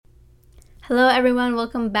Hello everyone,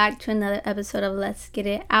 welcome back to another episode of Let's Get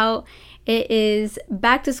It Out. It is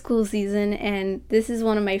back to school season and this is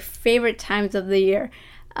one of my favorite times of the year.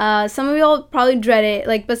 Some of you will probably dread it,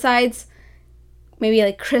 like besides maybe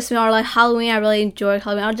like Christmas or like Halloween. I really enjoy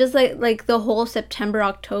Halloween. I'll just like the whole September,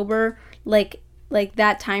 October, like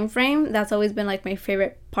that time frame. That's always been like my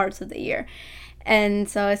favorite parts of the year. And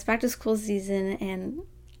so it's back to school season and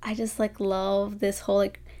I just like love this whole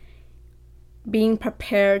like being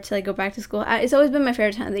prepared to like go back to school. It's always been my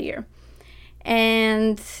favorite time of the year.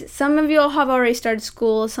 And some of you all have already started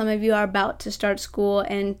school, some of you are about to start school,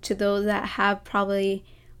 and to those that have probably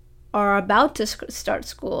are about to start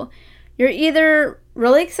school, you're either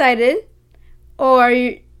really excited or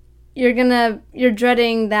you're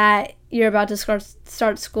dreading that you're about to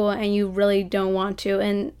start school and you really don't want to.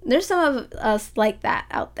 And there's some of us like that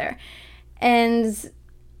out there. And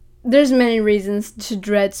there's many reasons to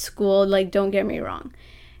dread school, like don't get me wrong.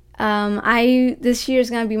 This year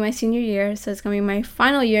is going to be my senior year, so it's going to be my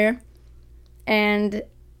final year. And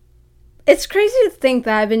it's crazy to think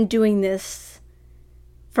that I've been doing this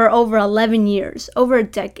for over 11 years, over a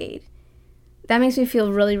decade. That makes me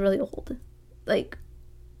feel really, really old.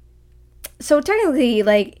 So technically,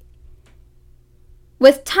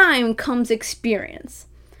 with time comes experience.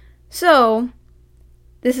 So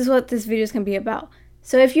this is what this video is going to be about.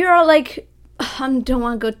 So if you're like, I don't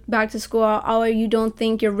want to go back to school, or you don't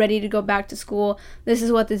think you're ready to go back to school, this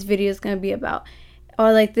is what this video is going to be about.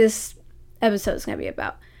 Or like this episode is going to be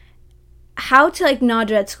about. How to like not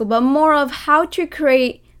dread school, but more of how to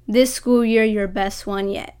create this school year your best one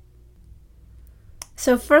yet.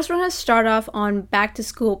 So first we're going to start off on back to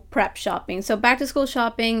school prep shopping. So back to school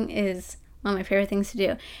shopping is one of my favorite things to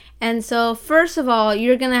do. And so first of all,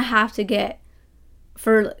 you're going to have to get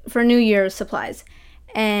for New Year's supplies.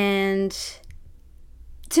 And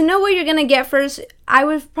to know what you're going to get first, I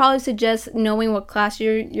would probably suggest knowing what class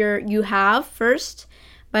you have first,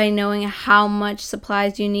 by knowing how much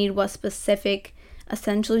supplies you need, what specific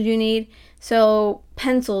essentials you need. So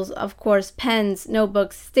pencils, of course, pens,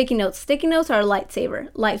 notebooks, sticky notes. Sticky notes are a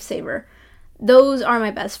lifesaver. Those are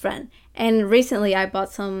my best friend. And recently I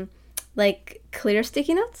bought some like clear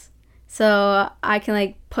sticky notes, so I can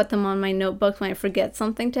like put them on my notebooks when I forget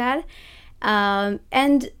something to add.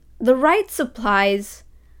 And the right supplies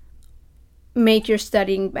make your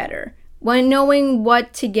studying better. When knowing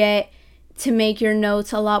what to get to make your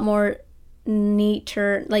notes a lot more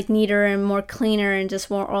neater and more cleaner and just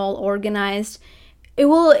more all organized, it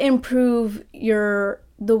will improve the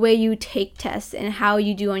way you take tests and how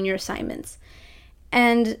you do on your assignments.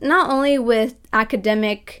 And not only with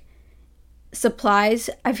academic supplies,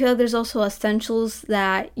 I feel like there's also essentials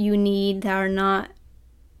that you need that are not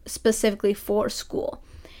specifically for school.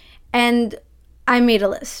 And I made a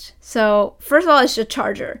list. So first of all, it's a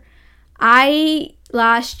charger.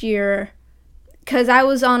 Last year, because I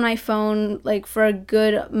was on my phone like for a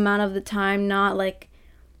good amount of the time, not like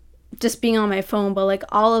just being on my phone, but like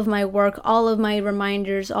all of my work, all of my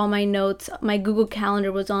reminders, all my notes, my Google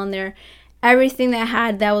Calendar was on there. Everything that I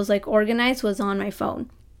had that was like organized was on my phone.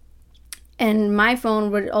 And my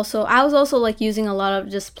phone I was also like using a lot of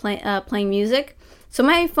just playing music. So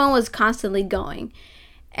my phone was constantly going,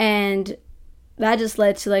 and that just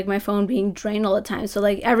led to like my phone being drained all the time. So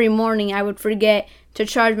like every morning I would forget to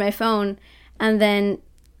charge my phone, and then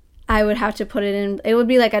I would have to put it in. It would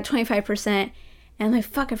be like at 25%, and I'm like,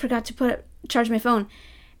 fuck, I forgot to charge my phone.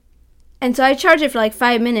 And so I charged it for like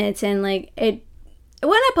 5 minutes, and like it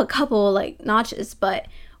went up a couple like notches, but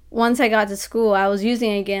once I got to school, I was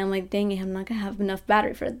using it again. I'm like, dang it, I'm not gonna have enough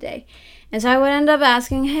battery for the day. And so I would end up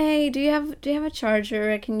asking, hey, do you have a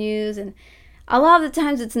charger I can use? And a lot of the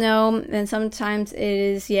times it's no, and sometimes it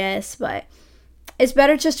is yes, but it's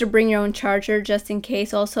better just to bring your own charger just in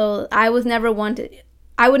case. Also, I would never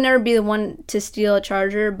be the one to steal a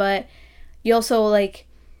charger, but you also like,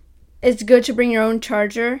 it's good to bring your own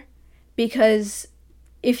charger, because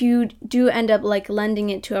if you do end up like lending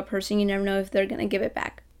it to a person, you never know if they're gonna give it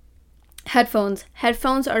back. Headphones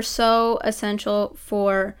are so essential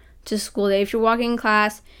to school day. If you're walking in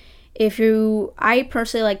class, I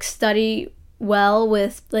personally like study well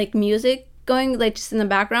with like music going like just in the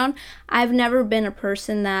background. I've never been a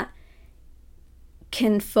person that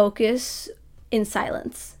can focus in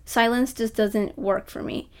silence. Silence just doesn't work for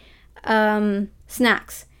me.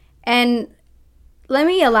 Snacks. And let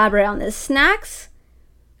me elaborate on this. Snacks,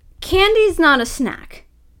 candy's not a snack.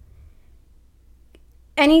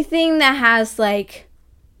 Anything that has like,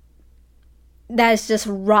 that's just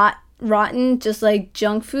rotten, just like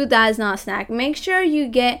junk food, that is not a snack. Make sure you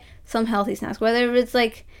get some healthy snacks, whether it's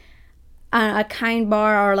like a Kind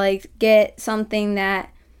bar, or like get something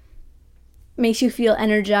that makes you feel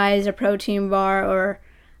energized, a protein bar, or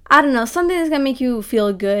I don't know, something that's gonna make you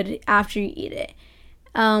feel good after you eat it.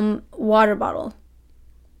 Water bottle.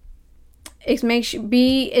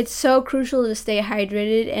 It's so crucial to stay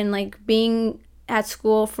hydrated, and like being at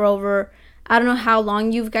school for over, I don't know how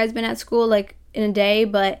long you guys been at school, like in a day,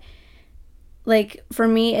 but like for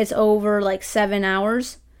me it's over like 7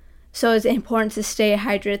 hours. So it's important to stay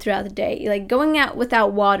hydrated throughout the day. Like going out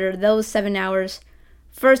without water, those 7 hours,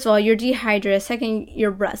 first of all, you're dehydrated. Second,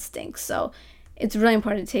 your breath stinks. So it's really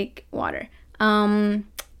important to take water.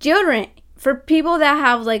 Deodorant. For people that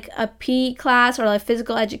have like a PE class or like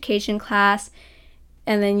physical education class,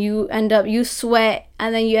 and then you sweat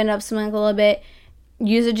and then you end up smelling a little bit,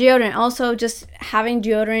 use a deodorant. Also, just having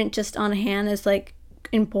deodorant just on hand is like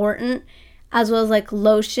important, as well as like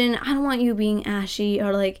lotion. I don't want you being ashy,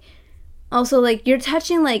 or like, also like you're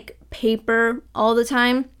touching like paper all the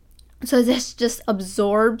time, so this just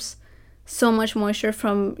absorbs so much moisture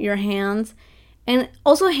from your hands. And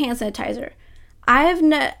also hand sanitizer.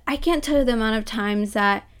 I can't tell you the amount of times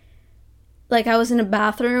that like I was in a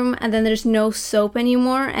bathroom and then there's no soap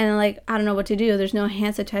anymore, and like I don't know what to do. There's no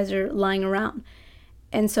hand sanitizer lying around,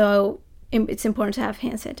 and so it's important to have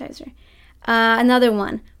hand sanitizer. Another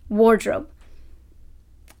one, wardrobe.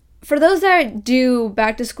 For those that do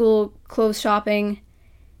back to school clothes shopping,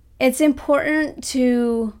 it's important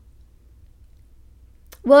to,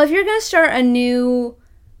 well, if you're gonna start a new,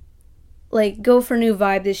 like go for a new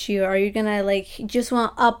vibe this year, or you're gonna like just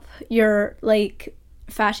want to up your like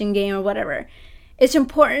fashion game or whatever, it's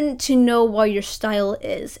important to know what your style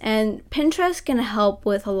is, and Pinterest can help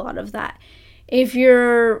with a lot of that. If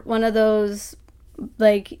you're one of those,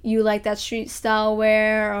 like you like that street style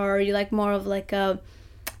wear, or you like more of like a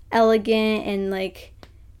elegant and like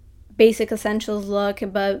basic essentials look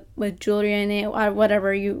but with jewelry in it, or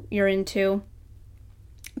whatever you're into,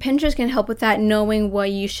 Pinterest can help with that, knowing what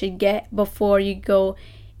you should get before you go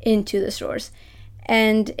into the stores.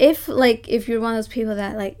 And if you're one of those people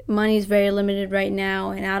that like money is very limited right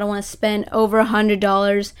now and I don't want to spend over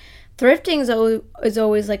 $100, thrifting is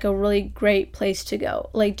always like a really great place to go.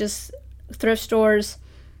 Like just thrift stores,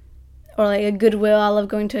 or like a Goodwill. I love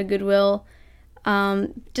going to a Goodwill.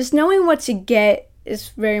 Just knowing what to get is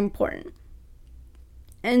very important.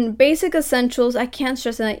 And basic essentials, I can't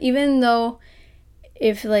stress that, even though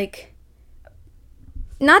if like,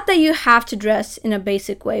 not that you have to dress in a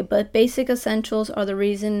basic way, but basic essentials are the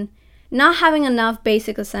reason. Not having enough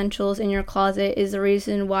basic essentials in your closet is the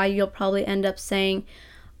reason why you'll probably end up saying,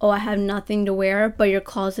 oh, I have nothing to wear, but your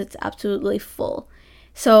closet's absolutely full.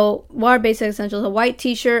 So what are basic essentials? A white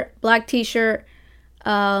t-shirt, black t-shirt,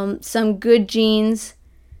 some good jeans,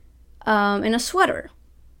 and a sweater.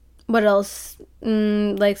 What else?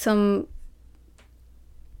 Like some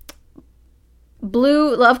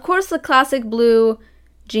blue, of course, the classic blue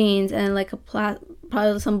jeans, and like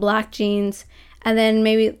probably some black jeans, and then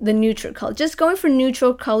maybe the neutral color. Just going for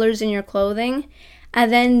neutral colors in your clothing,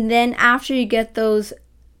 and then after you get those,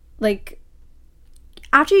 like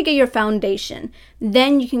after you get your foundation,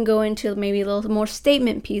 then you can go into maybe a little more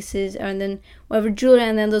statement pieces, and then whatever jewelry,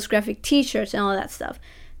 and then those graphic t-shirts and all that stuff.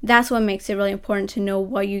 That's what makes it really important to know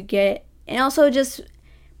what you get, and also just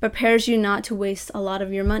prepares you not to waste a lot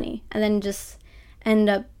of your money and then just end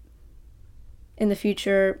up in the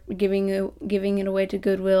future giving it away to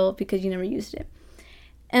Goodwill because you never used it.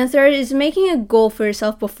 And third is making a goal for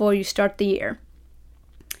yourself before you start the year.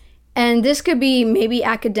 And this could be maybe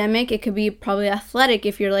academic, it could be probably athletic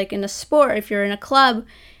if you're like in a sport, if you're in a club,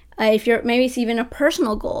 if you're, maybe it's even a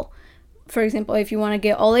personal goal. For example, if you want to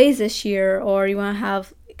get all A's this year, or you want to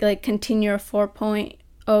have like continue your 4.0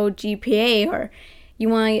 GPA, or you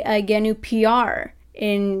want to get a new PR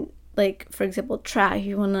in, like, for example, track.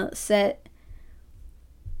 You want to set,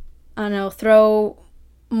 I don't know, throw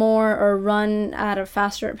more or run at a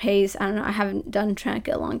faster pace. I don't know. I haven't done track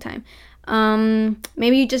in a long time.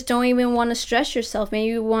 Maybe you just don't even want to stress yourself. Maybe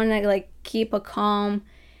you want to like keep a calm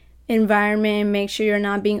environment and make sure you're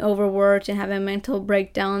not being overworked and having mental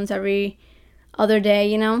breakdowns every other day,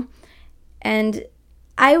 you know? And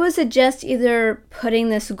I would suggest either putting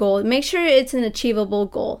this goal, make sure it's an achievable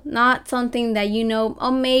goal, not something that you know,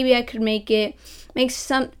 oh, maybe I could make it. Make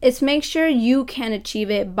sure you can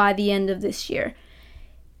achieve it by the end of this year.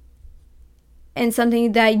 And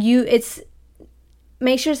something that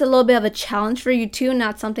make sure it's a little bit of a challenge for you too,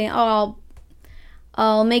 not something, oh,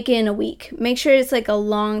 I'll make it in a week. Make sure it's like a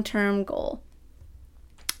long-term goal.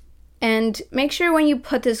 And make sure when you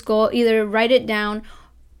put this goal, either write it down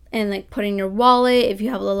and like put in your wallet if you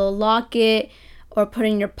have a little locket, or put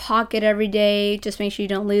in your pocket every day. Just make sure you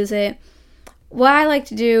don't lose it. what I like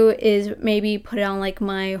to do is maybe put it on like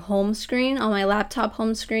my home screen, on my laptop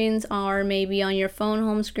home screens, or maybe on your phone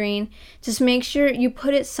home screen. Just make sure you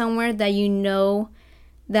put it somewhere that you know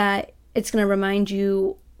that it's going to remind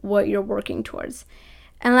you what you're working towards.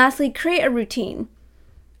 And lastly, create a routine.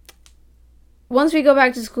 Once we go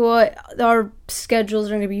back to school, our schedules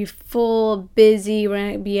are going to be full, busy. We're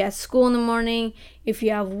going to be at school in the morning. If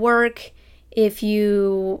you have work, if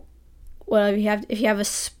you have a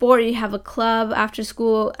sport, you have a club after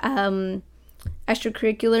school,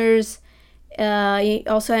 extracurriculars. You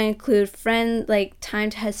also include time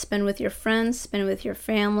to spend with your friends, spend with your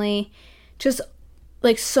family. Just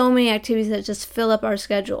like so many activities that just fill up our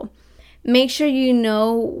schedule. Make sure you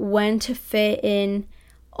know when to fit in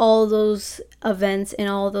all those events and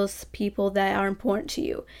all those people that are important to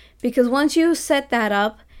you. Because once you set that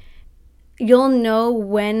up, you'll know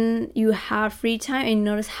when you have free time and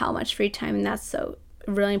notice how much free time, and that's so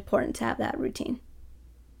really important to have that routine.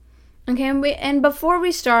 Okay, and before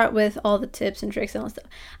we start with all the tips and tricks and all that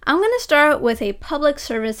stuff, I'm going to start with a public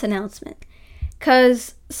service announcement.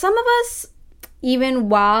 Because some of us, even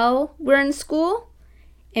while we're in school,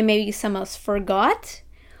 and maybe some of us forgot,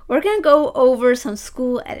 we're going to go over some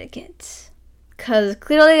school etiquette. Because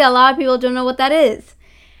clearly a lot of people don't know what that is.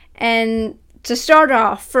 And to start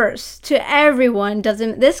off first, to everyone,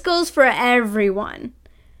 this goes for everyone.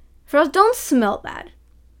 First, don't smell bad.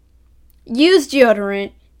 Use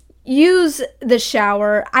deodorant. Use the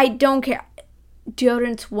shower. I don't care.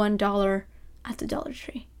 Deodorant's $1 at the Dollar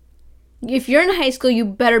Tree. If you're in high school, you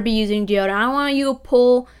better be using deodorant. I don't want you to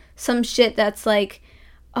pull some shit that's like,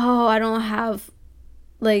 oh, I don't have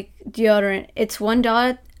like deodorant. It's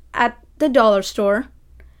 $1 at the dollar store.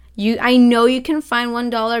 I know you can find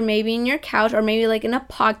 $1 maybe in your couch or maybe like in a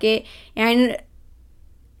pocket, and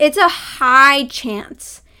it's a high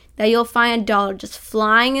chance that you'll find $1 just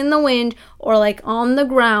flying in the wind or like on the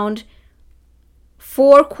ground.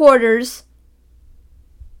 4 quarters.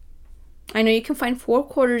 I know you can find 4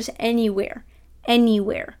 quarters anywhere.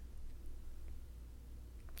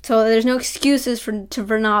 So there's no excuses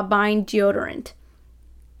for not buying deodorant.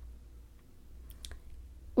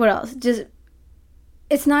 What else?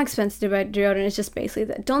 It's not expensive to buy deodorant. It's just basically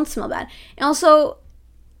that. Don't smell bad. And also,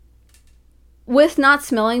 with not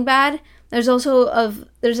smelling bad, there's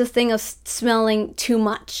a thing of smelling too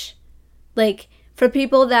much. Like, for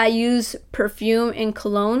people that use perfume and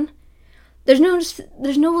cologne, there's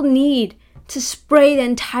no need to spray the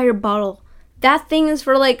entire bottle. That thing is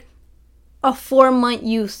for like a 4-month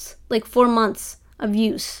use, like 4 months of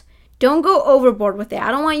use. Don't go overboard with it.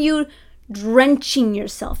 I don't want you drenching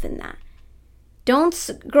yourself in that.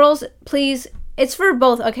 Girls, please, it's for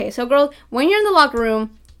both. Okay, so girls, when you're in the locker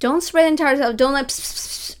room, don't spray the entire stuff. Don't let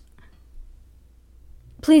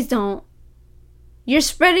please don't. You're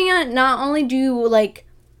spreading it. Not only do you like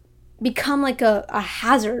become like a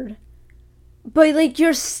hazard, but like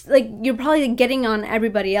you're probably getting on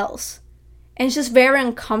everybody else, and it's just very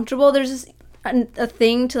uncomfortable. There's just a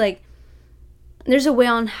thing to like. There's a way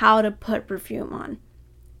on how to put perfume on,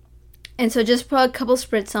 and so just put a couple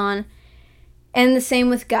spritz on. And the same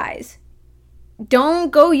with guys. Don't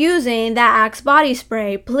go using that Axe body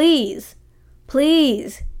spray, please.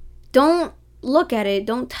 Please. Don't look at it.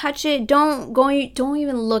 Don't touch it. Don't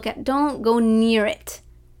even look at it. Don't go near it.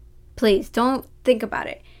 Please, don't think about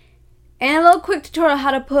it. And a little quick tutorial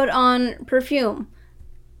how to put on perfume.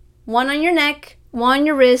 1 on your neck, 1 on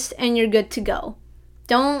your wrist, and you're good to go.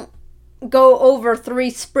 Don't go over 3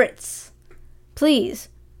 spritz. Please.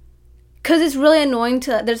 Because it's really annoying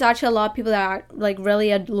there's actually a lot of people that are like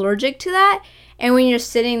really allergic to that. And when you're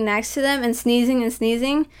sitting next to them and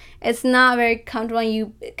sneezing, it's not very comfortable,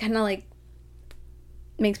 and it kind of like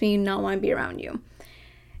makes me not want to be around you.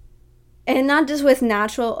 And not just with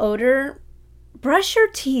natural odor, brush your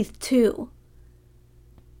teeth too.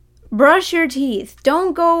 Brush your teeth.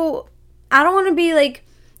 Don't go on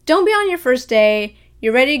your first day,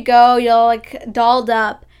 you're ready to go, you're all like dolled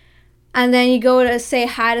up. And then you go to say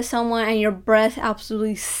hi to someone and your breath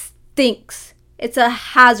absolutely stinks. It's a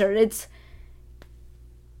hazard.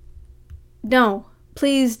 No,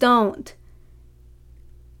 please don't.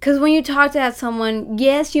 Because when you talk to that someone,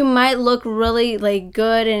 yes, you might look really like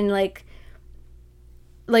good and like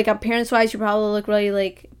appearance-wise, you probably look really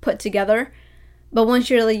like put together. But once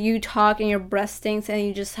you talk and your breath stinks and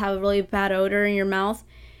you just have a really bad odor in your mouth,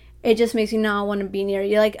 it just makes you not want to be near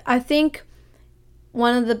you. Like, I think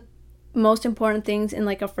one of the most important things in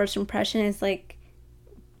like a first impression is like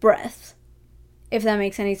breath, if that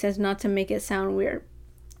makes any sense, not to make it sound weird.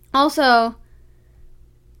 Also,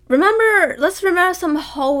 let's remember some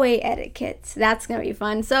hallway etiquette. That's gonna be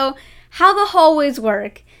fun. So how the hallways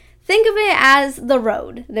work, think of it as the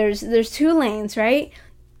road. There's 2 lanes, right?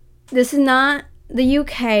 This is not the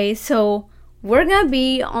UK, so we're gonna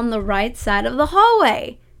be on the right side of the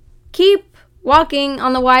hallway. Keep walking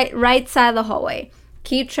on the right side of the hallway.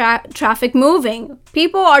 Keep traffic moving.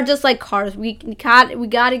 People are just like cars. We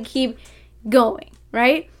gotta keep going,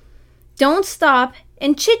 right? Don't stop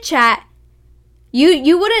and chit chat.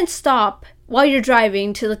 You wouldn't stop while you're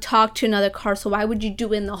driving to talk to another car, so why would you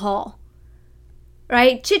do it in the hall?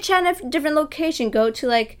 Right? Chit chat in a different location. Go to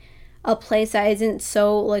like a place that isn't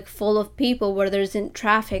so like full of people, where there isn't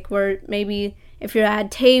traffic, where maybe if you're at a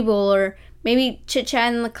table, or maybe chit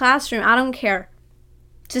chat in the classroom. I don't care.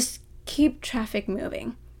 Just keep traffic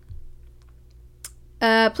moving.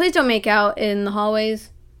 Please don't make out in the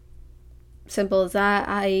hallways. Simple as that.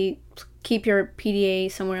 Keep your PDA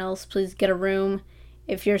somewhere else. Please get a room.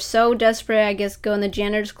 If you're so desperate, I guess go in the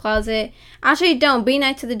janitor's closet. Actually, don't. Be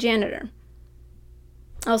nice to the janitor.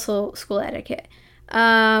 Also, school etiquette.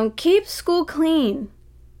 Keep school clean.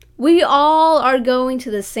 We all are going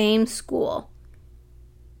to the same school.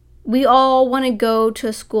 We all want to go to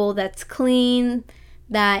a school that's clean,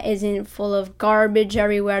 that isn't full of garbage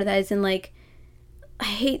everywhere, that isn't like, I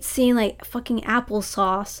hate seeing like fucking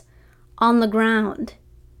applesauce on the ground.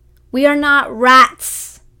 We are not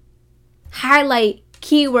rats. Highlight,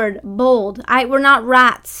 keyword, bold. We're not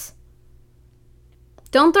rats.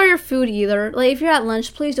 Don't throw your food either. Like, if you're at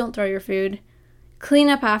lunch, please don't throw your food. Clean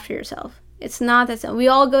up after yourself. It's not that simple. We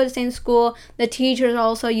all go to the same school. The teachers are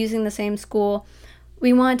also using the same school.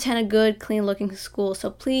 We want to attend a good, clean-looking school, so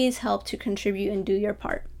please help to contribute and do your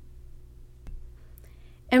part.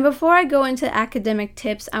 And before I go into academic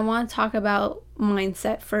tips, I want to talk about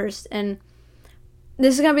mindset first. And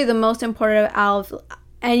this is going to be the most important out of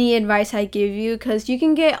any advice I give you, because you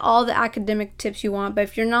can get all the academic tips you want, but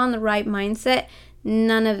if you're not in the right mindset,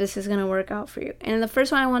 none of this is going to work out for you. And the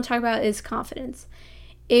first one I want to talk about is confidence.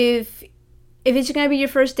 If it's going to be your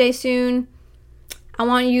first day soon, I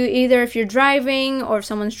want you, either if you're driving or if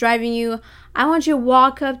someone's driving you, I want you to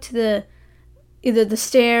walk up to either the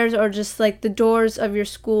stairs or just like the doors of your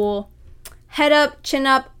school, head up, chin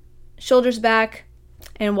up, shoulders back,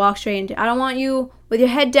 and walk straight into it. I don't want you with your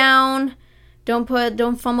head down. Don't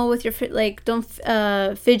fumble with your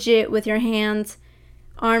don't fidget with your hands.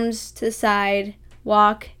 Arms to the side.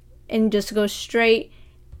 Walk and just go straight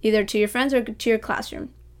either to your friends or to your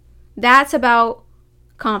classroom. That's about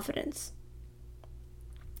confidence.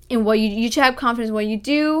 And what you should have confidence in what you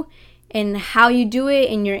do and how you do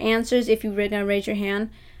it, and your answers. If you're gonna raise your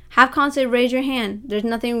hand, have confidence, raise your hand. There's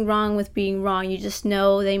nothing wrong with being wrong. You just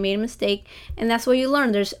know they made a mistake, and that's what you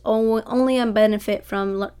learn. There's only a benefit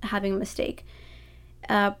from having a mistake.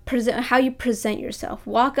 How you present yourself.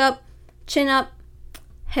 Walk up, chin up,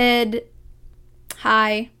 head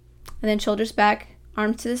high, and then shoulders back,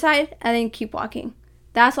 arms to the side, and then keep walking.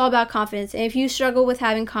 That's all about confidence. And if you struggle with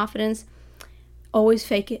having confidence, always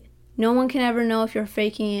fake it. No one can ever know if you're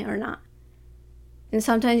faking it or not. And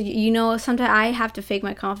sometimes, sometimes I have to fake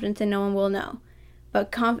my confidence and no one will know.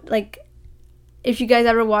 But if you guys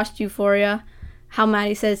ever watched Euphoria, how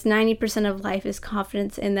Maddie says 90% of life is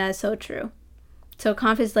confidence, and that is so true. So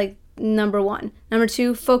confidence is number 1. Number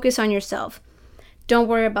 2, focus on yourself. Don't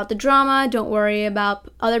worry about the drama. Don't worry about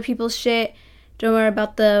other people's shit. Don't worry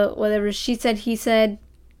about whatever she said, he said.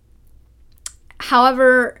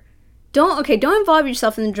 However, don't involve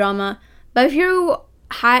yourself in the drama. But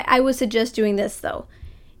I would suggest doing this though.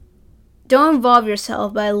 Don't involve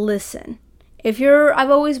yourself, but listen.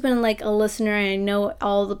 I've always been a listener, and I know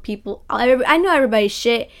all the people. I know everybody's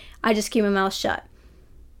shit. I just keep my mouth shut.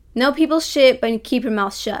 Know people's shit, but keep your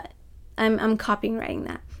mouth shut. I'm copywriting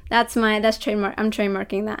that. That's trademark. I'm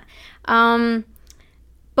trademarking that.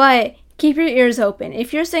 But keep your ears open.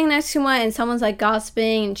 If you're sitting next to someone and someone's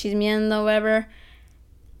gossiping and she's mean or whatever,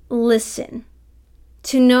 listen.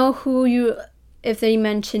 To know if they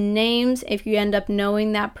mention names, if you end up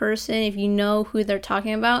knowing that person, if you know who they're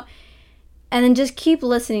talking about, and then just keep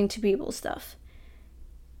listening to people's stuff.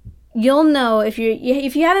 You'll know if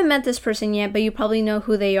you haven't met this person yet, but you probably know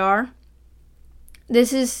who they are.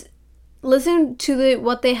 Listen to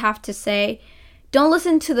what they have to say. Don't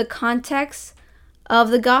listen to the context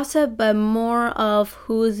of the gossip, but more of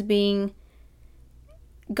who's being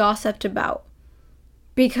gossiped about.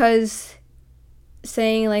 Because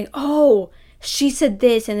saying oh, she said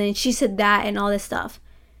this and then she said that and all this stuff.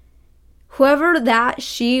 Whoever that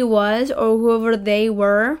she was or whoever they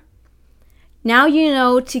were, now you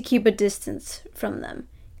know to keep a distance from them.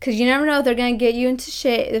 Because you never know if they're going to get you into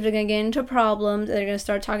shit, if they're going to get into problems, they're going to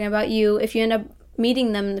start talking about you. If you end up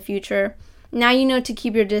meeting them in the future, now you know to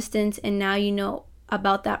keep your distance, and now you know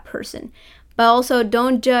about that person. But also,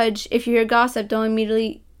 don't judge. If you hear gossip, don't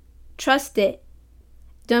immediately trust it.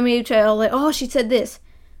 Don't immediately try, oh, she said this.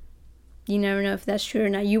 You never know if that's true or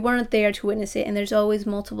not. You weren't there to witness it, and there's always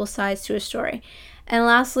multiple sides to a story. And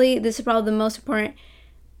lastly, this is probably the most important.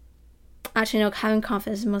 Actually, no, having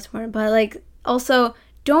confidence is the most important. But also,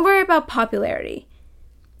 don't worry about popularity.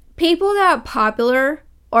 People that are popular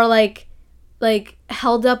or like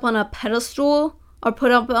held up on a pedestal or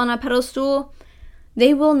put up on a pedestal,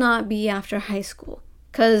 they will not be after high school,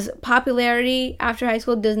 because popularity after high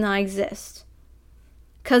school does not exist.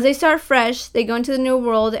 Because they start fresh, they go into the new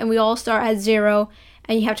world, and we all start at zero,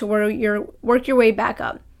 and you have to work your way back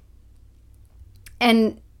up.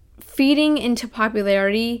 And feeding into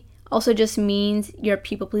popularity also just means you're a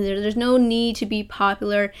people pleaser. There's no need to be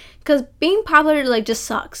popular, because being popular just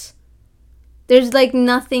sucks. There's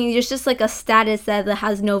nothing. There's just a status that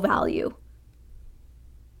has no value.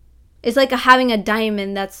 It's like having a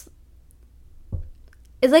diamond that's.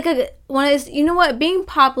 It's like you know what? Being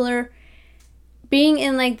popular, being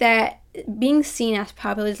in that, being seen as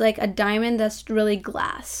popular is like a diamond that's really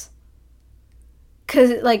glass.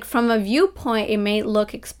 Because from a viewpoint, it may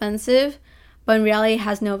look expensive, but in reality, it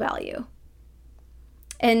has no value.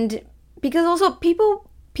 And because also people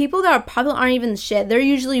that are popular aren't even shit. They're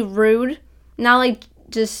usually rude. Not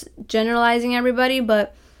just generalizing everybody,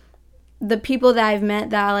 but the people that I've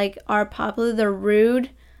met that are popular, they're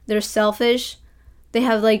rude, they're selfish, they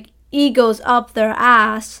have egos up their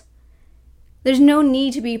ass. There's no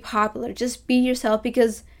need to be popular. Just be yourself,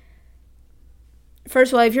 because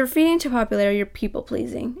first of all, if you're feeding to popularity, you're people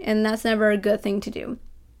pleasing, and that's never a good thing to do.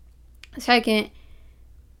 Second,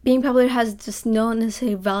 being popular has just no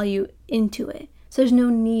necessary value into it. So there's no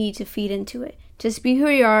need to feed into it. Just be who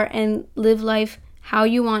you are and live life how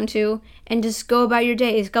you want to, and just go about your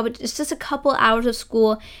day. It's just a couple hours of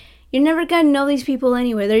school. You're never going to know these people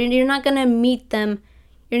anyway. You're not going to meet them.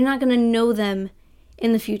 You're not going to know them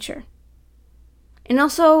in the future. And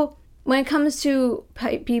also, when it comes to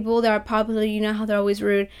people that are popular, you know how they're always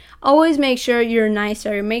rude. Always make sure you're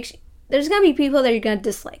nicer. There's going to be people that you're going to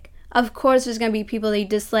dislike. Of course, there's going to be people that you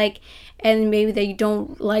dislike and maybe that you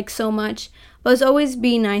don't like so much. But it's always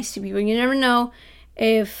be nice to people. You never know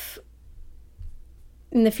if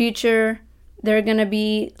in the future they're going to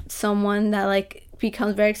be someone that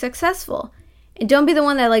becomes very successful. And don't be the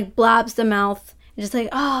one that blabs the mouth and just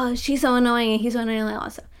oh, she's so annoying and he's so annoying and all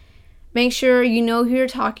that stuff. Make sure you know who you're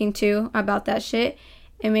talking to about that shit,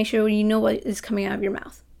 and make sure you know what is coming out of your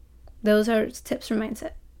mouth. Those are tips for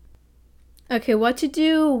mindset. Okay, what to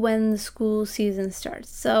do when the school season starts.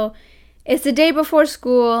 So it's the day before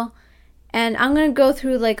school, and I'm going to go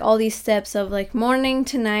through all these steps of morning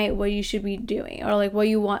to night, what you should be doing, or what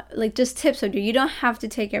you want, just tips of do. You don't have to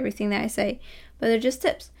take everything that I say, but they're just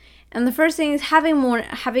tips. And the first thing is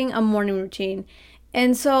having a morning routine.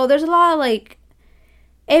 And so there's a lot of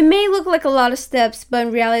it may look like a lot of steps, but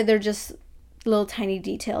in reality they're just little tiny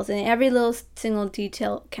details, and every little single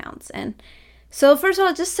detail counts. And so first of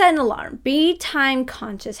all, just set an alarm. Be time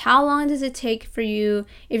conscious. How long does it take for you?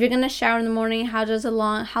 If you're going to shower in the morning, how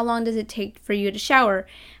long does it take for you to shower?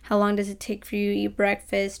 How long does it take for you to eat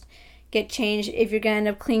breakfast, get changed? If you're going to end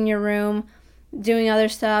up cleaning your room, doing other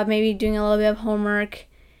stuff, maybe doing a little bit of homework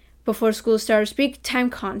before school starts, be time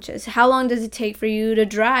conscious. How long does it take for you to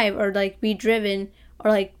drive or be driven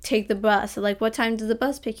or take the bus? So, what time does the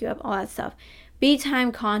bus pick you up? All that stuff. Be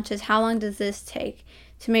time conscious. How long does this take?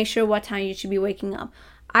 To make sure what time you should be waking up.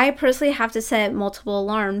 I personally have to set multiple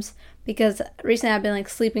alarms because recently I've been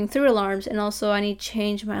sleeping through alarms, and also I need to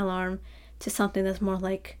change my alarm to something that's more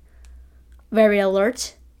very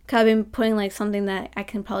alert. Cause I've been putting something that I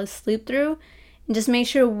can probably sleep through, and just make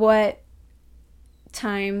sure what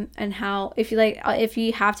time and how. If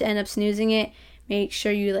you have to end up snoozing it, make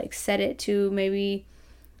sure you set it to maybe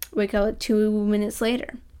wake up 2 minutes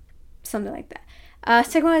later, something like that.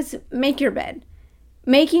 Second one is make your bed.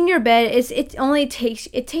 Making your bed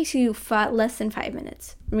takes you less than 5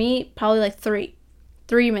 minutes. Me, probably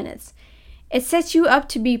 3 minutes. It sets you up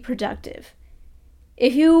to be productive.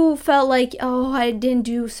 If you felt oh, I didn't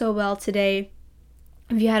do so well today,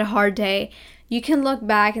 if you had a hard day, you can look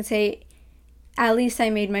back and say, at least I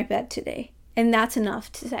made my bed today. And that's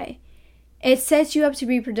enough to say. It sets you up to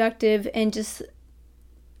be productive, and just,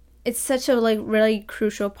 it's such a really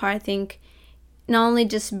crucial part, I think. Not only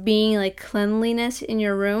just being cleanliness in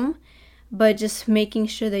your room, but just making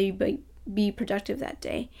sure that you be productive that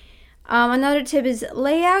day. Another tip is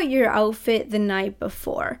lay out your outfit the night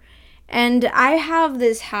before. And I have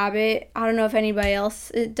this habit, I don't know if anybody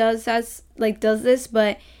else does this,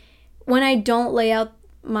 but when I don't lay out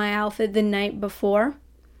my outfit the night before,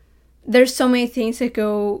 there's so many things that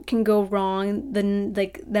can go wrong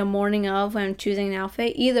the morning of when I'm choosing an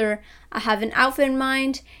outfit. Either I have an outfit in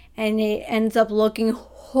mind and it ends up looking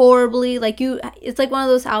horribly, it's like one of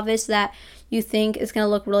those outfits that you think is gonna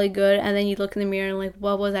look really good, and then you look in the mirror and like,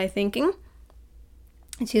 what was I thinking?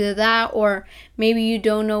 It's either that, or maybe you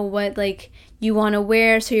don't know what you want to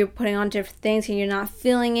wear, so you're putting on different things and you're not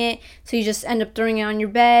feeling it, so you just end up throwing it on your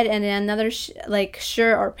bed, and then another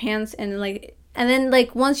shirt or pants, and then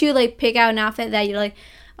once you pick out an outfit that you're like,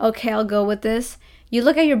 okay, I'll go with this, you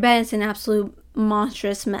look at your bed and it's an absolute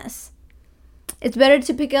monstrous mess. It's better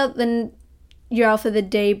to pick out your outfit the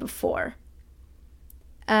day before.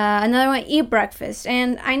 Another one, eat breakfast.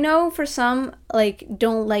 And I know for some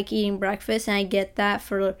don't like eating breakfast, and I get that.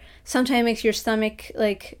 For sometimes it makes your stomach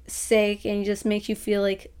sick and it just makes you feel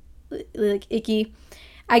like icky.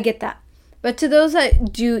 I get that. But to those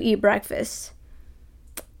that do eat breakfast,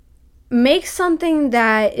 make something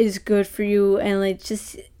that is good for you, and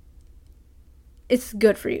it's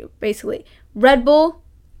good for you, basically. Red Bull,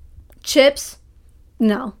 chips,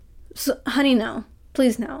 no. Honey, no.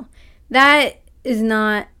 Please, no. That is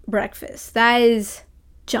not breakfast. That is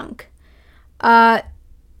junk.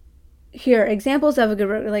 Here, examples of a good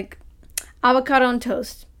breakfast, avocado on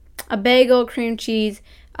toast, a bagel, cream cheese,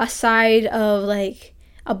 a side of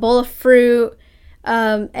a bowl of fruit,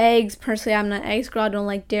 eggs. Personally, I'm not an eggs girl. I don't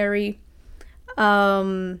like dairy.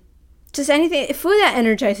 Just anything, food that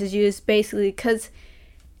energizes you is basically, because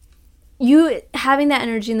you having that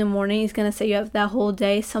energy in the morning is gonna set you up that whole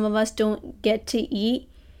day. Some of us don't get to eat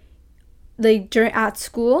during at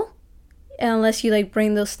school unless you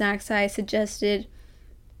bring those snacks that I suggested.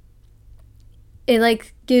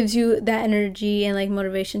 It gives you that energy and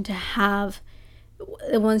motivation to have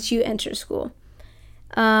once you enter school.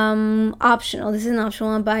 Optional. This is an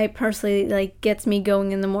optional one, but I personally gets me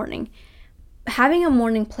going in the morning. Having a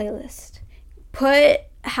morning playlist. Put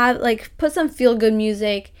some feel good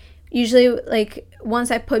music. Usually once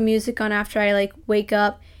I put music on after I wake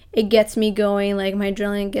up, it gets me going, my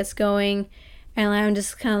adrenaline gets going, and I'm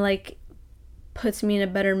just kind of puts me in a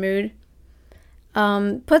better mood.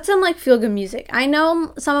 Put some feel good music. I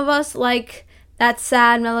know some of us like that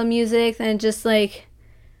sad mellow music, and just I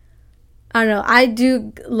don't know, I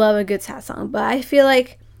do love a good sad song, but I feel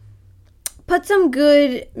put some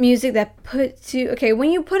good music that puts you, okay,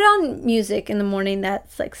 when you put on music in the morning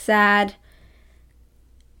that's sad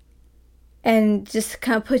and just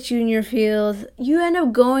kind of puts you in your feels, you end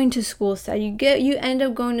up going to school sad. You end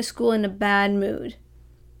up going to school in a bad mood.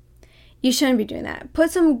 You shouldn't be doing that. Put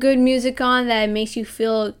some good music on that makes you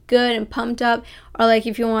feel good and pumped up, or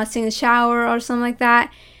if you want to sing in the shower or something like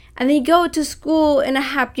that, and then you go to school in a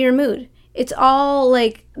happier mood. It's all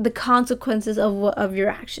the consequences of your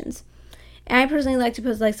actions. And I personally like to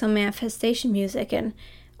put some manifestation music and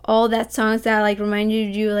all that songs that remind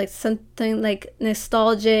you something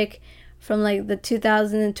nostalgic from the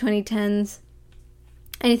 2000s and 2010s.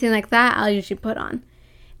 Anything like that, I'll usually put on.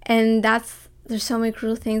 And there's so many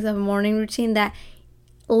crucial things of a morning routine that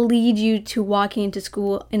lead you to walking into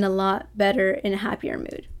school in a lot better and happier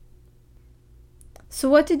mood. So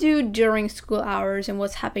what to do during school hours and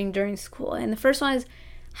what's happening during school. And the first one is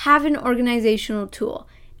have an organizational tool.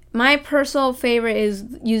 My personal favorite is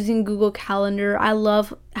using Google Calendar. I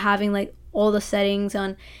love having all the settings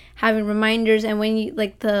on having reminders, and when you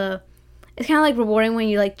it's kind of rewarding when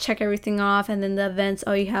you check everything off, and then the events,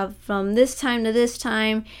 you have from this time to this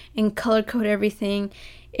time, and color code everything.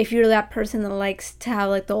 If you're that person that likes to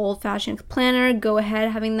have the old-fashioned planner, go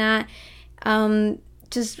ahead having that.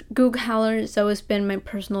 Just Google Calendar has always been my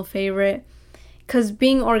personal favorite, because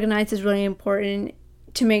being organized is really important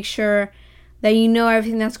to make sure that you know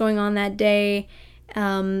everything that's going on that day,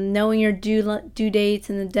 knowing your due dates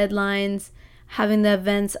and the deadlines, having the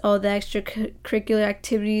events, all the extracurricular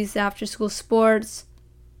activities, after school sports,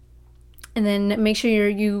 and then make sure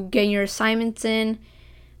you get your assignments in,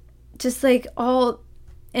 just all,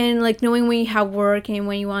 and knowing when you have work and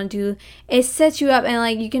when you want to do, it sets you up,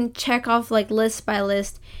 and you can check off list by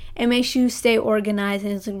list. It makes you stay organized,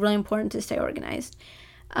 and it's really important to stay organized.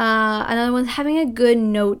 Another one, having a good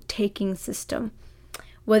note-taking system,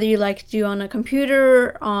 whether you like to do on a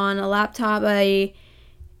computer, on a laptop, an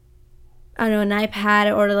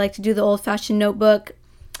iPad, or to do the old-fashioned notebook.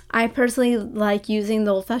 I personally like using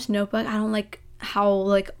the old-fashioned notebook. I don't like how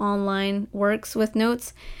online works with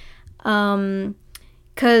notes,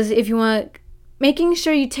 because if you want, making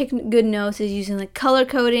sure you take good notes is using color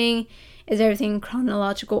coding, is everything in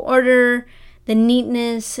chronological order, the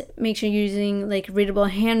neatness, make sure you're using readable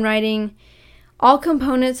handwriting. All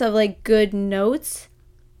components of good notes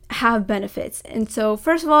have benefits. And so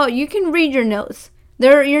first of all, you can read your notes.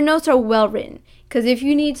 Your notes are well written. Because if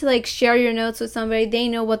you need to like share your notes with somebody, they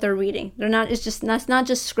know what they're reading. That's not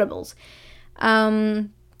just scribbles. It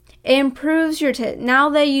improves your now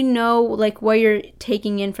that you know like what you're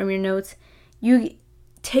taking in from your notes, you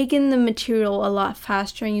take in the material a lot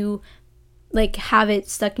faster, and you like have it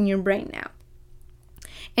stuck in your brain now.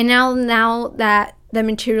 And now that the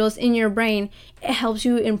material's in your brain, it helps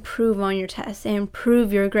you improve on your test and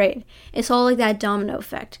improve your grade. It's all like that domino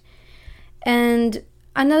effect. And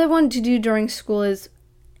another one to do during school is,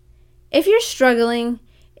 if you're struggling,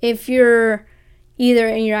 if you're either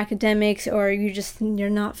in your academics or you're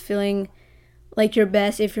not feeling like your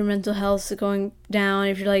best, if your mental health is going down,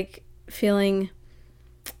 if you're like feeling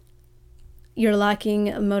you're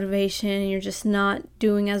lacking motivation and you're just not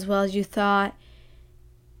doing as well as you thought,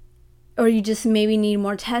 or you just maybe need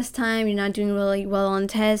more test time, you're not doing really well on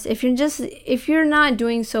tests, if you're not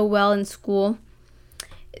doing so well in school,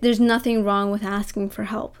 there's nothing wrong with asking for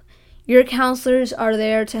help. Your counselors are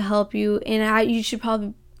there to help you, and you should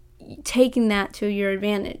probably taking that to your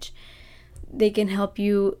advantage. They can help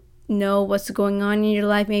you know what's going on in your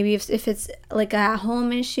life. Maybe if it's like a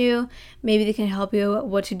at-home issue, maybe they can help you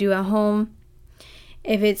what to do at home.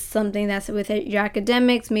 If it's something that's with your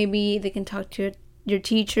academics, maybe they can talk to your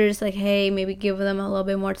teachers, like, hey, maybe give them a little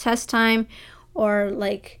bit more test time, or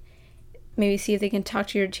like maybe see if they can talk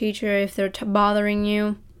to your teacher if they're bothering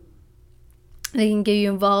you. They can get you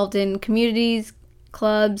involved in communities,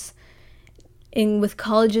 clubs, with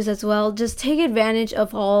colleges as well. Just take advantage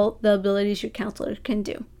of all the abilities your counselor can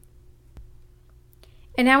do.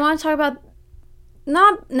 And I want to talk about,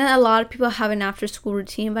 not a lot of people have an after school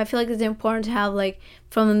routine, but I feel like it's important to have like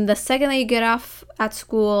from the second that you get off at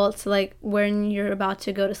school to like when you're about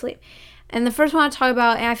to go to sleep. And the first one I talk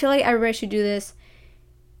about, and I feel like everybody should do this,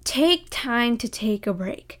 take time to take a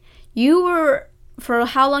break. For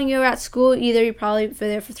how long you were at school, either you're probably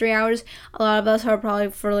there for 3 hours. A lot of us are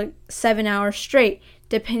probably for like 7 hours straight,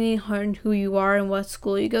 depending on who you are and what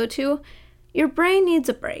school you go to. Your brain needs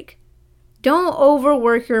a break. Don't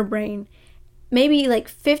overwork your brain. Maybe like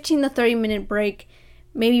 15 to 30 minute break.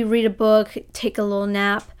 Maybe read a book, take a little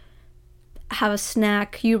nap, have a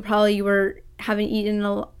snack. You probably haven't eaten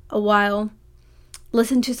in a while.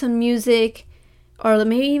 Listen to some music, or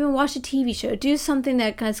maybe even watch a TV show. Do something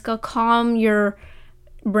that kind of calm your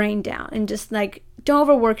brain down, and just like don't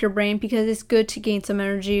overwork your brain, because it's good to gain some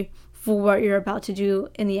energy for what you're about to do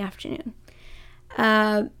in the afternoon.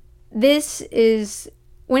 This is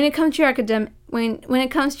when it comes to your when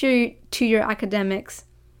it comes to your academics.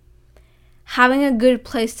 Having a good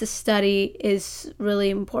place to study is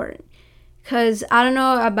really important, because I don't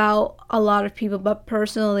know about a lot of people, but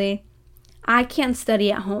personally, I can't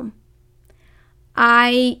study at home.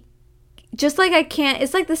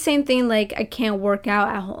 It's like the same thing, like I can't work out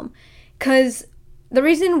at home. Because the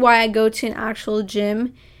reason why I go to an actual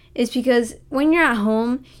gym is because when you're at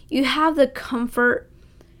home, you have the comfort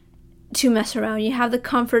to mess around. You have the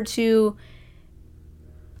comfort to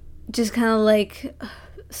just kind of like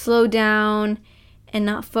slow down and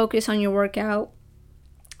not focus on your workout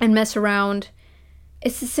and mess around.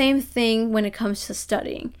 It's the same thing when it comes to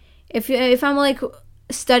studying. If I'm like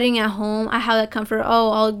studying at home, I have that comfort.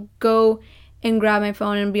 I'll go and grab my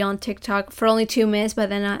phone and be on TikTok for only 2 minutes, but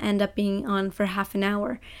then I end up being on for half an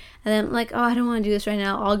hour. And then I'm like, I don't want to do this right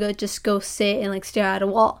now. I'll just go sit and like stare at a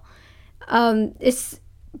wall.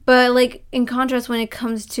 But like in contrast, when it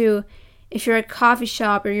comes to if you're at a coffee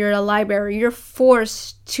shop or you're at a library, you're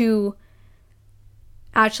forced to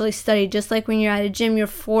actually study. Just like when you're at a gym, you're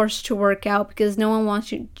forced to work out, because no one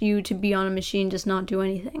wants you to be on a machine, just not do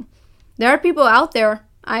anything. There are people out there,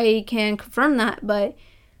 I can confirm that, but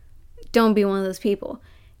don't be one of those people.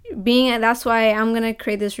 That's why I'm going to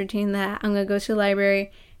create this routine that I'm going to go to the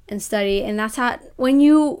library and study. And that's how, when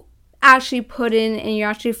you actually put in and you're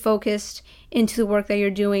actually focused into the work that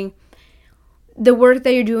you're doing,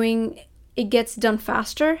 it gets done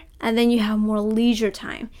faster, and then you have more leisure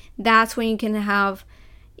time. That's when you can have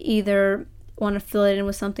either want to fill it in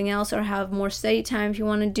with something else or have more study time if you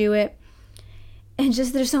want to do it. And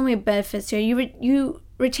just there's so many benefits here. You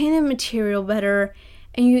retain the material better,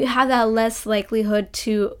 and you have that less likelihood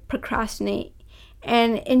to procrastinate,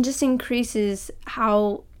 and it just increases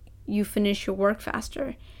how you finish your work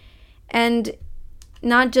faster. And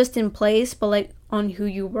not just in place, but like on who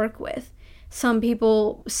you work with. Some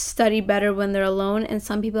people study better when they're alone, and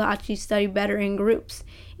some people actually study better in groups.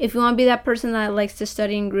 If you want to be that person that likes to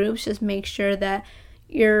study in groups, just make sure that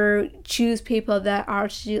choose people that are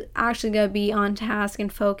actually going to be on task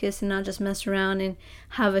and focus, and not just mess around and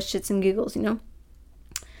have a shits and giggles,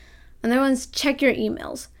 Another one's check your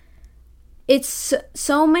emails. It's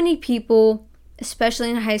so many people, especially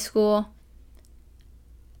in high school,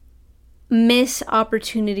 miss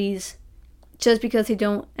opportunities just because they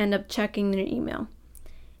don't end up checking their email.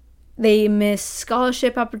 They miss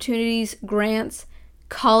scholarship opportunities, grants,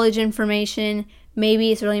 college information.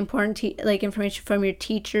 Maybe it's really important information from your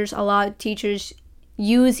teachers. A lot of teachers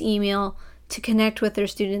use email to connect with their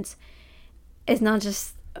students. It's not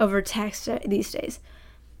just over text these days.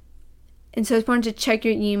 And so it's important to check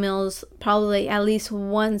your emails probably at least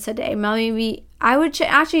once a day. Maybe I would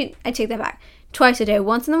I take that back. Twice a day.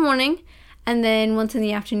 Once in the morning and then once in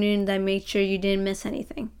the afternoon. Then make sure you didn't miss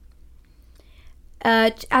anything.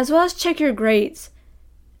 As well as check your grades.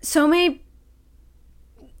 To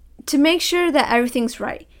make sure that everything's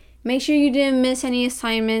right. Make sure you didn't miss any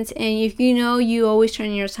assignments. And if you know you always turn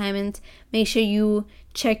in your assignments, make sure you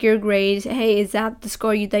check your grades. Hey, is that the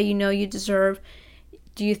score that you know you deserve?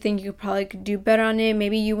 Do you think you probably could do better on it?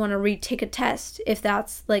 Maybe you want to retake a test. If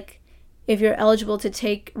you're eligible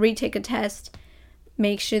to retake a test,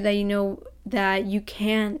 make sure that you know that you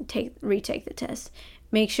can retake the test.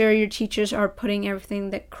 Make sure your teachers are putting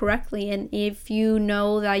everything correctly. And if you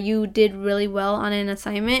know that you did really well on an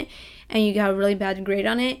assignment and you got a really bad grade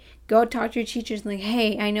on it, go talk to your teachers and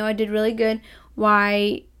hey, I know I did really good.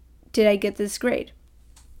 Why did I get this grade?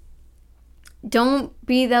 Don't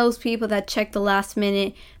be those people that check the last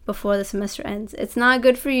minute before the semester ends. It's not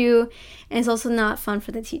good for you, and it's also not fun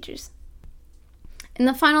for the teachers. And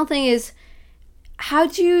the final thing is, how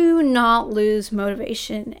do you not lose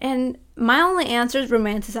motivation? And my only answer is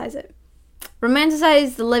romanticize it.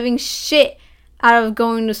 Romanticize the living shit out of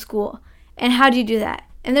going to school. And how do you do that?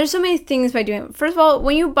 And there's so many things by doing it. First of all,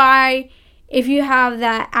 if you have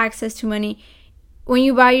that access to money, when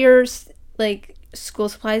you buy your school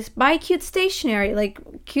supplies, buy cute stationery,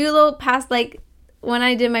 cute little when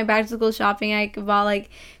I did my back to school shopping, I bought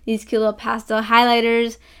these cute little pastel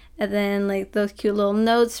highlighters, and then those cute little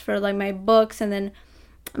notes for my books, and then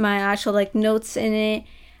my actual notes in it,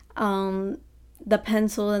 the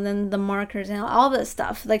pencil, and then the markers and all this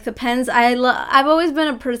stuff, the pens. I've always been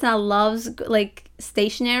a person that loves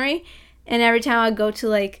stationery, and every time I go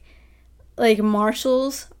to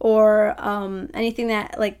Marshall's or anything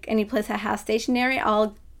that any place that has stationery,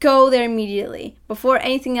 I'll go there immediately before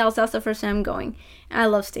anything else. That's the first time I'm going, and I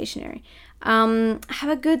love stationery. Have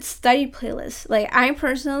a good study playlist. I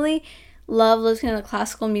personally love listening to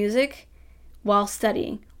classical music while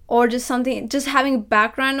studying, or just having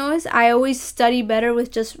background noise. I always study better with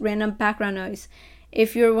just random background noise.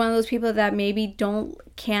 If you're one of those people that maybe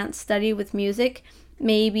can't study with music,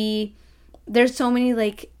 maybe there's so many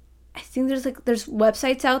I think there's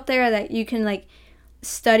websites out there that you can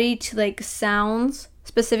study to sounds,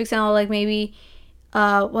 specific sound, maybe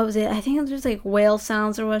what was it? I think there's whale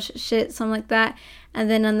sounds or something like that. And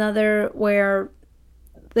then another where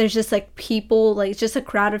there's just people, just a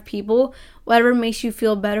crowd of people. Whatever makes you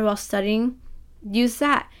feel better while studying, use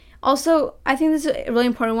that. Also, I think this is a really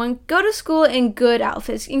important one. Go to school in good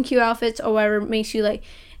outfits, in cute outfits, or whatever makes you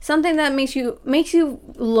something that makes you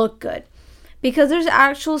look good. Because there's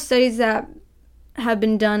actual studies that have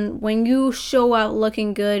been done. When you show up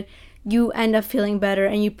looking good, you end up feeling better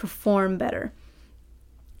and you perform better.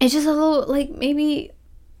 It's just a little maybe.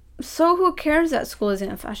 So who cares that school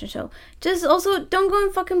isn't a fashion show? Just also don't go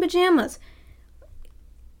in fucking pajamas.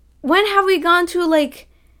 When have we gone to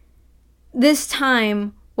this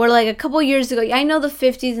time where a couple years ago? I know the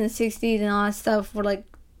 50s and 60s and all that stuff were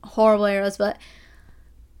horrible eras, but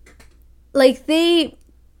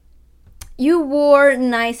you wore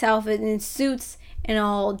nice outfits and suits and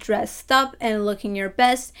all dressed up and looking your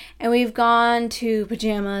best, and we've gone to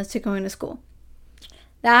pajamas to going to school.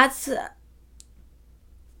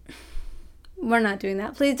 We're not doing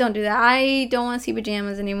that. Please don't do that. I don't want to see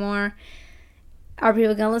pajamas anymore. Are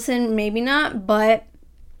people gonna listen? Maybe not, but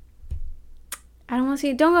I don't want to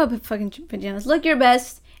see. Don't go to fucking pajamas. Look your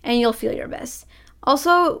best, and you'll feel your best.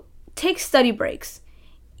 Also, take study breaks,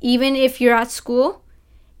 even if you're at school,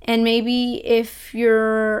 and maybe if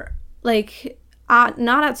you're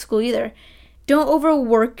not at school either. Don't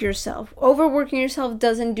overwork yourself. Overworking yourself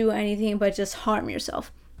doesn't do anything but just harm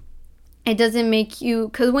yourself. It doesn't make you,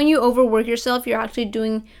 because when you overwork yourself, you're actually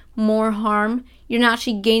doing more harm. You're not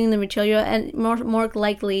actually gaining the material, and more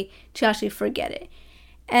likely to actually forget it.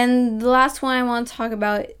 And the last one I want to talk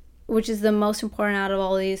about, which is the most important out of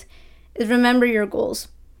all these, is remember your goals.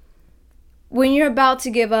 When you're about to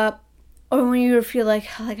give up, or when you feel I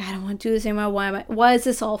don't want to do this anymore, what is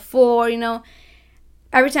this all for,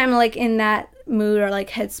 every time in that mood or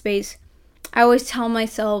headspace, I always tell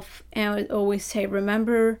myself, and I would always say,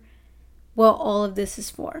 remember what all of this is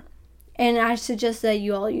for. And I suggest that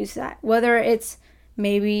you all use that, whether it's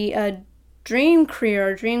maybe a dream career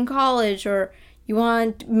or dream college, or you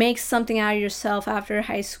want to make something out of yourself after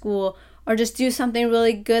high school, or just do something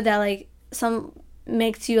really good that like some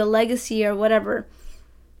makes you a legacy or whatever.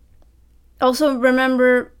 Also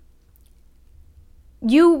remember,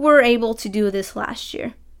 you were able to do this last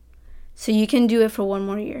year, so you can do it for one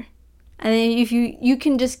more year. And then if you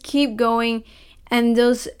can just keep going, and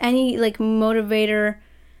those any like motivator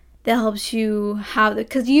that helps you have the,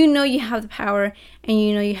 because you know you have the power and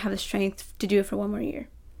you know you have the strength to do it for one more year.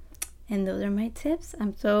 And those are my tips.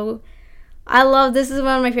 I love, this is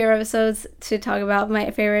one of my favorite episodes to talk about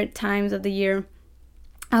my favorite times of the year.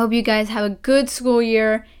 I hope you guys have a good school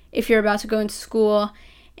year if you're about to go into school,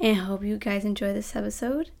 and I hope you guys enjoy this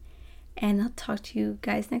episode, and I'll talk to you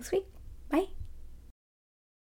guys next week. Bye.